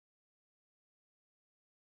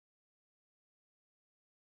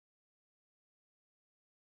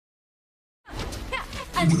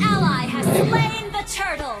An ally has slain the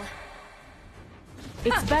turtle!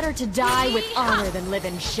 It's better to die with honor than live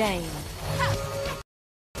in shame.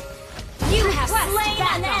 You have slain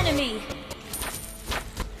an enemy!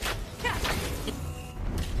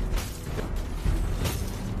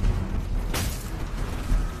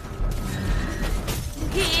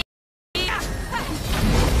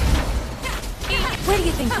 Where do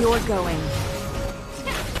you think you're going?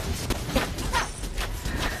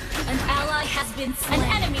 An ally has been slain.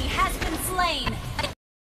 An enemy has been slain.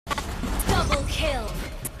 Double kill.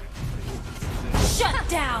 Shut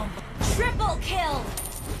down. Triple kill.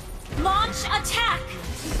 Launch attack.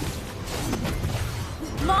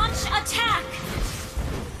 Launch attack.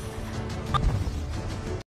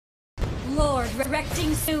 Lord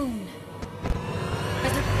erecting soon.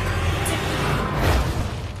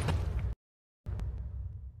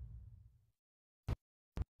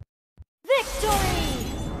 Victory!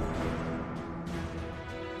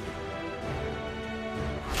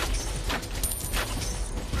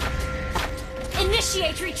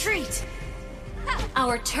 Initiate retreat!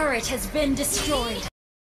 Our turret has been destroyed.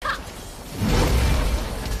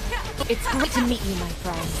 It's great to meet you, my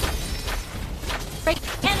friend.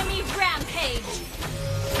 Enemy rampage!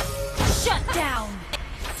 Shut down!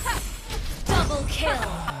 Double kill!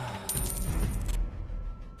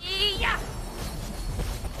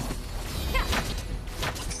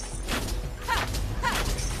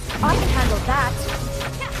 I can handle that.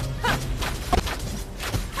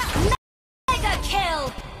 Mega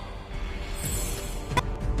kill!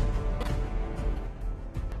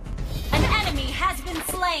 An enemy has been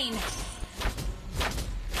slain.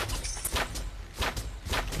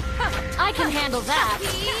 I can handle that.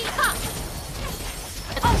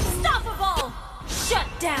 Unstoppable! Shut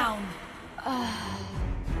down!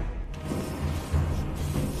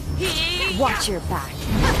 Watch your back.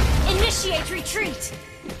 Initiate retreat!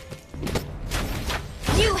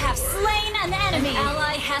 You have slain an enemy! An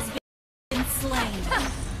ally has been slain.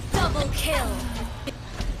 Double kill!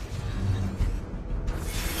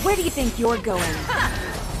 Where do you think you're going?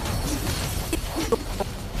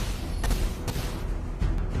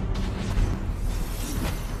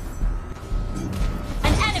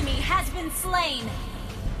 An enemy has been slain!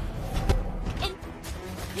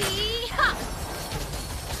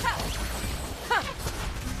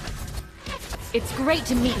 It's great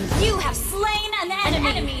to meet you. You have slain an enemy! An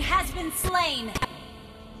enemy has been slain!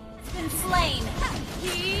 Has been slain!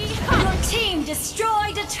 Your team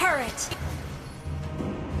destroyed a turret!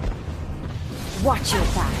 Watch your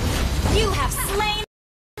back. You have slain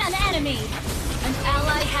an enemy! An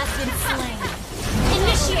ally has been slain!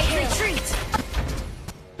 Initiate retreat!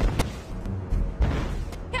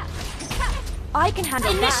 I can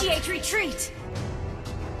handle that. Initiate retreat!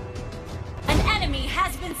 An enemy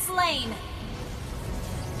has been slain!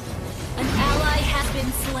 An ally has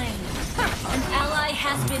been slain! An ally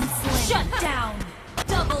has been slain! Shut down!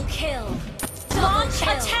 Double kill! Launch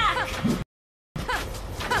attack!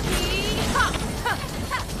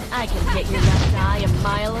 I can hit your left eye a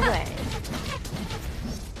mile away.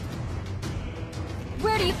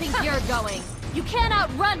 Where do you think you're going? You can't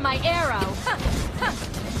outrun my arrow!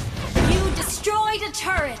 You destroyed a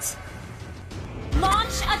turret!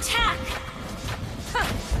 Launch attack!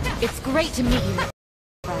 It's great to meet you, my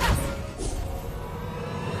friend.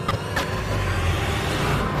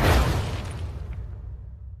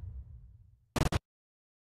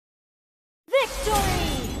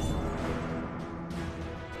 Victory!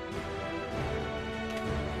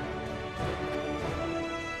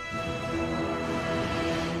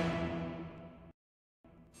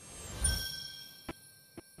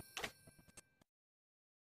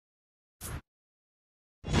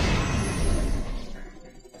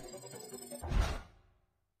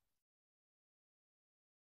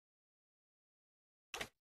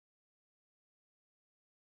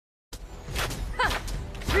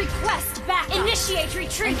 Request back! Initiate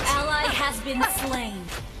retreat! An ally has been slain.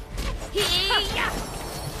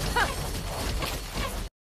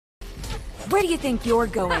 Where do you think you're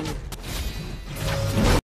going?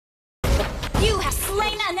 You have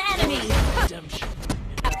slain an enemy!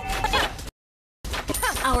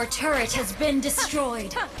 Our turret has been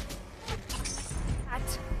destroyed.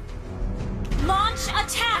 Launch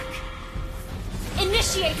attack!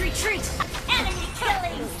 Initiate retreat! Enemy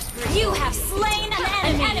killing! You have slain an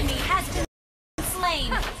enemy! An enemy has been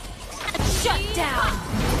slain! Shut down!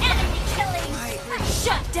 Enemy killing!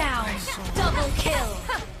 Shut down! Double kill!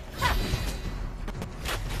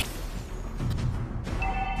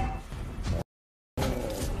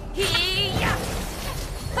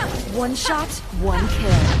 One shot, one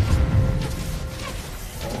kill.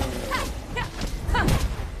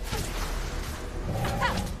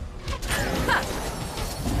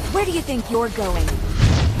 Where do you think you're going?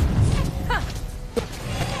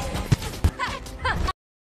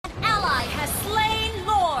 An ally has slain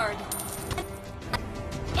Lord.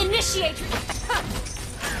 Initiate.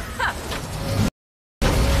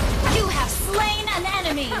 You have slain an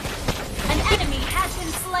enemy. An enemy has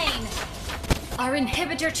been slain. Our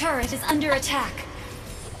inhibitor turret is under attack.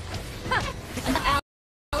 An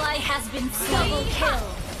ally has been slain. Double kill.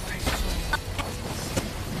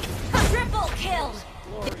 Triple kill.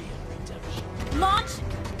 Launch.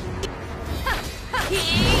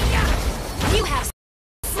 You have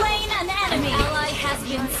slain an enemy. An ally has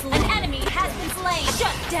been slain. An enemy has been slain.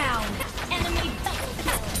 Shut down. Enemy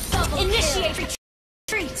double initiate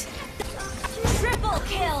retreat. Triple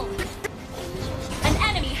kill. An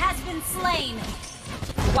enemy has been slain.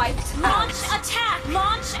 Wiped. Launch attack.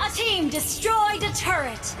 Launch a team. Destroyed a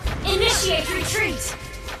turret. Initiate retreat.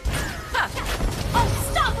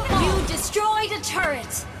 Unstoppable. You destroyed a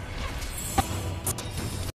turret.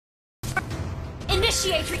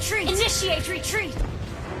 Initiate retreat! Initiate retreat!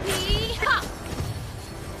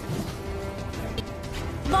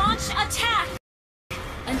 Launch attack!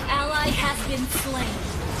 An ally has been slain.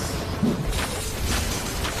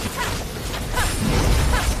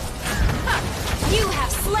 You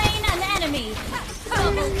have slain an enemy!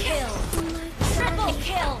 Double kill! Triple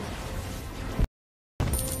kill!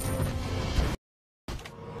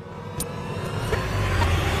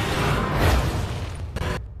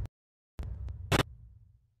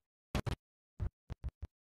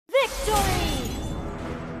 Victory!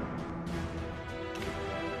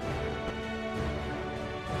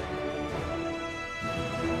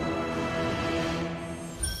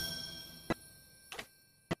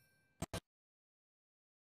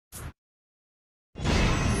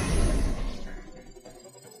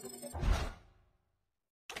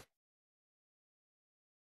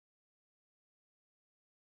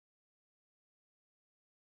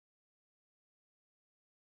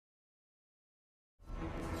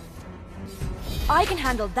 I can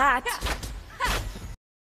handle that.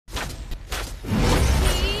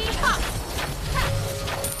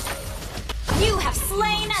 You have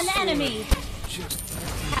slain an enemy!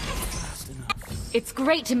 It's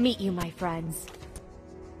great to meet you, my friends.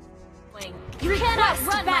 You Request cannot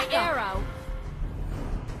run my backup. arrow.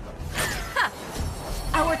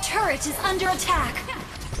 Our turret is under attack!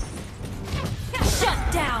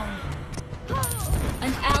 Shut down!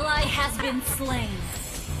 An ally has been slain.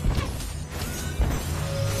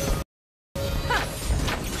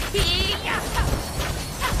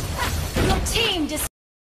 Your team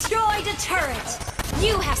destroyed a turret!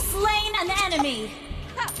 You have slain an enemy!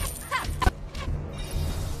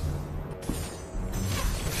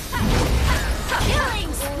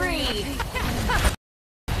 Killing spree!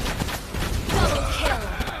 Double kill!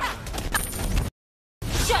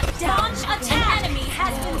 Shut down! Launch attack! An enemy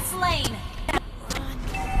has been slain!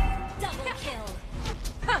 Double kill!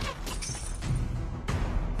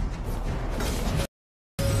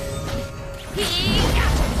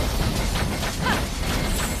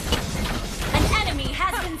 An enemy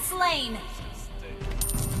has been slain!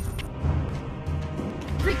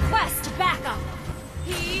 Request backup!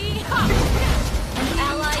 An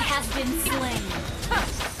ally has been slain!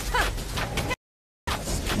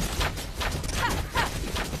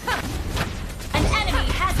 An enemy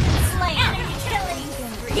has been slain! Enemy killing!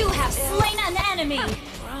 You have slain an enemy!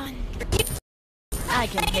 I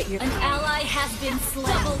can hit your... An ally has been slain!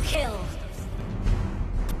 Double kill!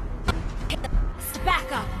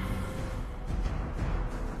 Backup!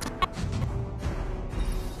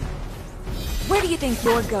 Where do you think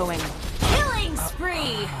you're going? Killing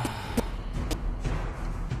spree!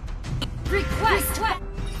 Request!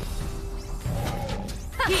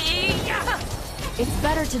 It's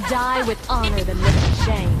better to die with honor than live in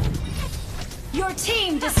shame. Your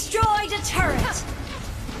team destroyed a turret!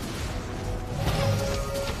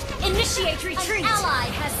 Initiate retreat! An ally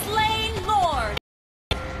has slain Lord!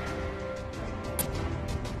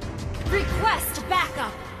 Request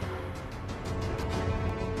backup!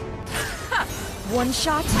 One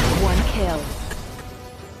shot, one kill.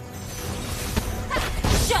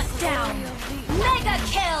 Shut down! Mega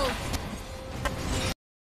kill!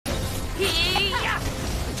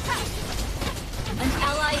 An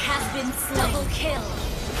ally has been slain. Double kill!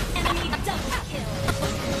 Enemy double kill!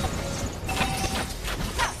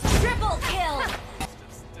 Triple kill!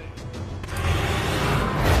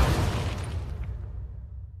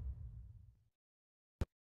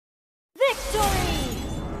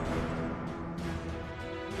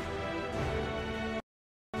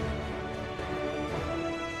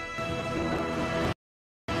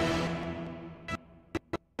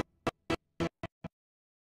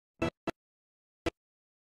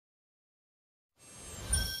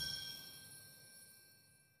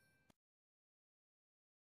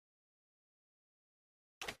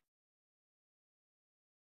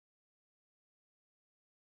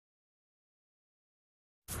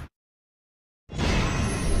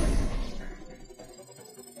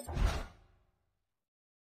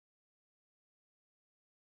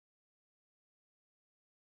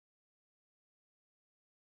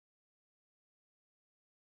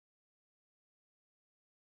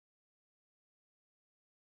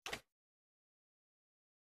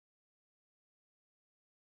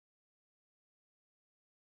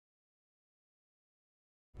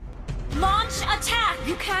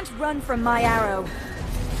 You can't run from my arrow.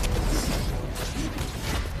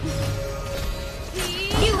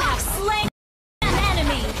 You have slain an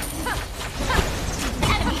enemy. The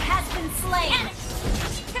enemy has been slain.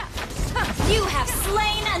 You have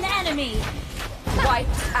slain an enemy.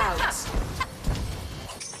 Wiped out.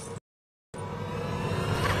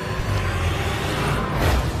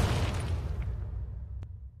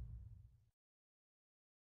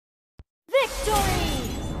 Victory!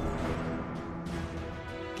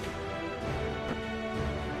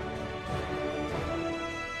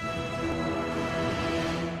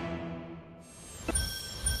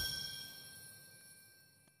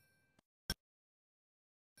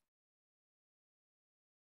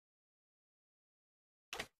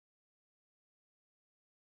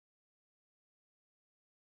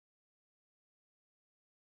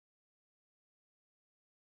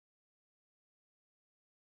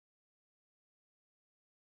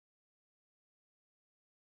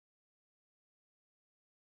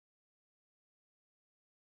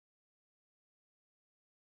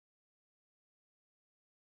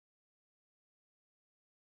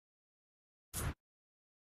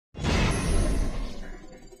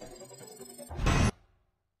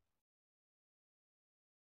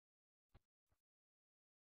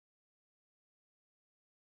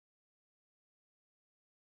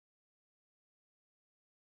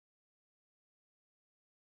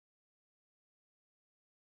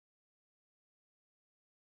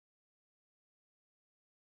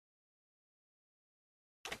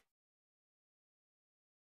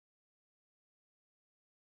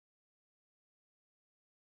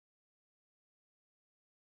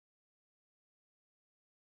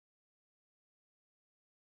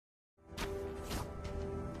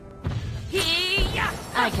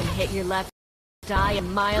 I can hit your left eye a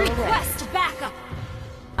mile away. Request backup.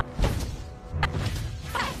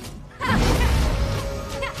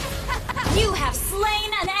 You have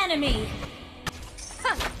slain an enemy.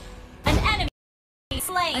 An enemy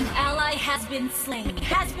slain. An ally has been slain. You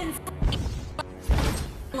can't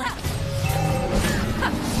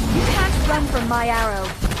run from my arrow.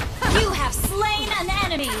 You have slain an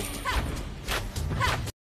enemy.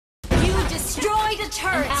 You destroyed a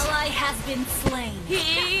turret. An ally has been slain.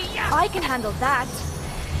 I can handle that.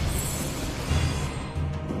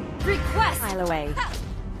 Request. Mile away.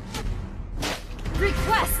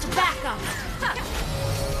 Request backup.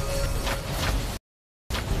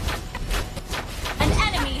 An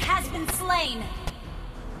enemy has been slain.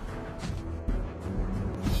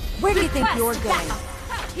 Where do you think Request you're going? backup.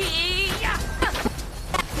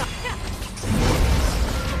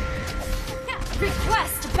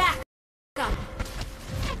 Request backup.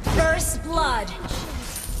 First blood.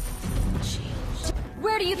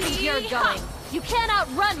 Where do you think you're going? You can't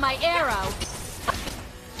outrun my arrow.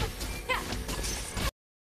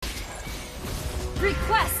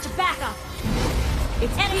 Request backup.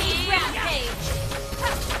 It's Enemy rampage.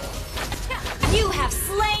 You have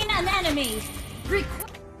slain an enemy.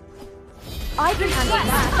 I can handle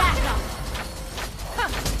Request that. backup.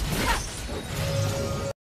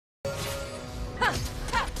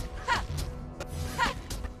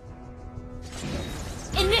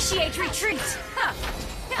 Initiate retreat.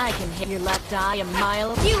 I can hit your left eye a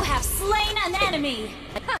mile away. You have slain an enemy.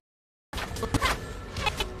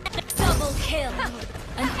 Double kill.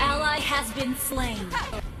 An ally has been slain.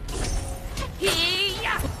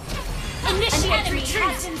 Initiate retreat.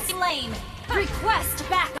 Has been slain. Request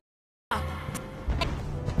backup.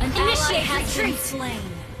 An ally has been slain.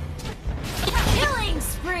 Killing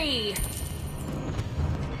spree.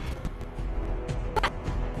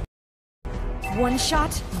 One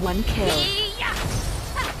shot, one kill.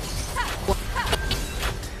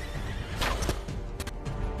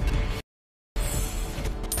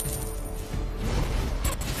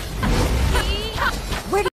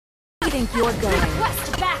 Where do you think you're going?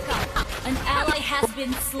 Request backup. An ally has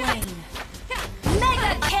been slain.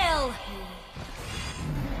 Mega kill.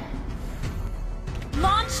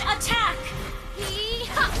 Launch attack.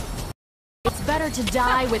 It's better to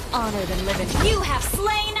die with honor than live in... You have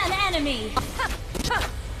slain an enemy.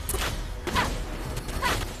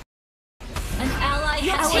 An ally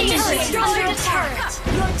has destroyed a turret.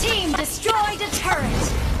 Your team destroyed a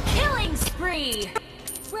turret. Killing spree.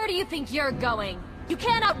 Where do you think you're going? You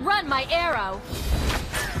can't outrun my arrow.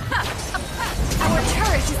 Our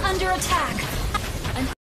turret is under attack. An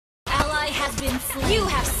ally has been slain. You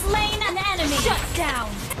have slain an enemy. Shut down.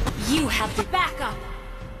 You have the backup.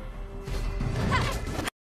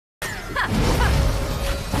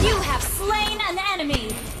 You have slain an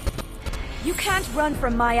enemy. You can't run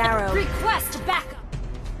from my arrow. Request backup.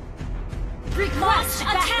 Request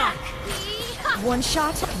attack. One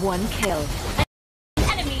shot, one kill. An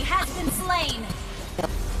enemy has been slain.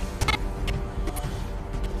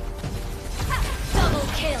 Double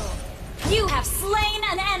kill. You have slain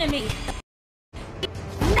an enemy.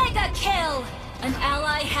 Mega kill. An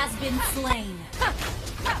ally has been slain.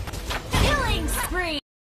 Killing spree.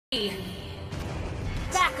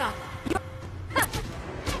 Back up.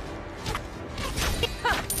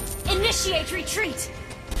 Initiate retreat.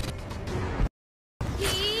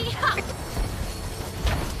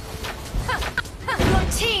 Your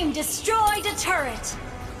team destroyed a turret.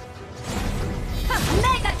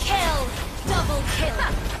 Mega kill. Double kill.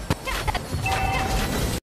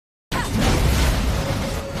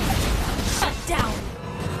 Shut down.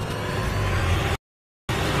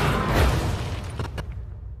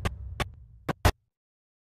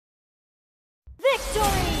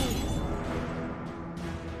 Victory!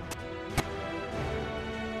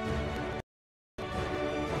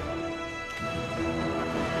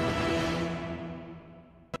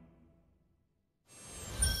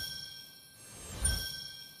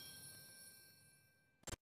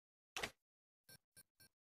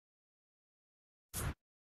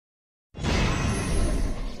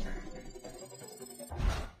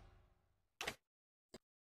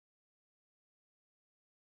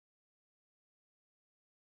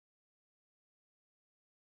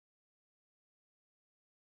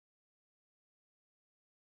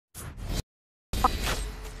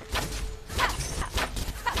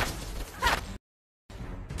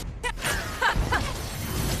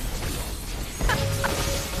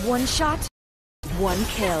 One shot, one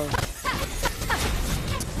kill.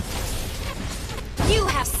 You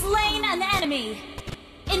have slain an enemy.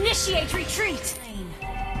 Initiate retreat.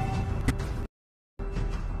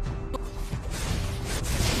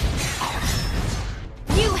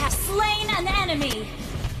 You have slain an enemy.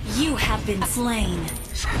 You have been slain.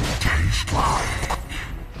 Taste like.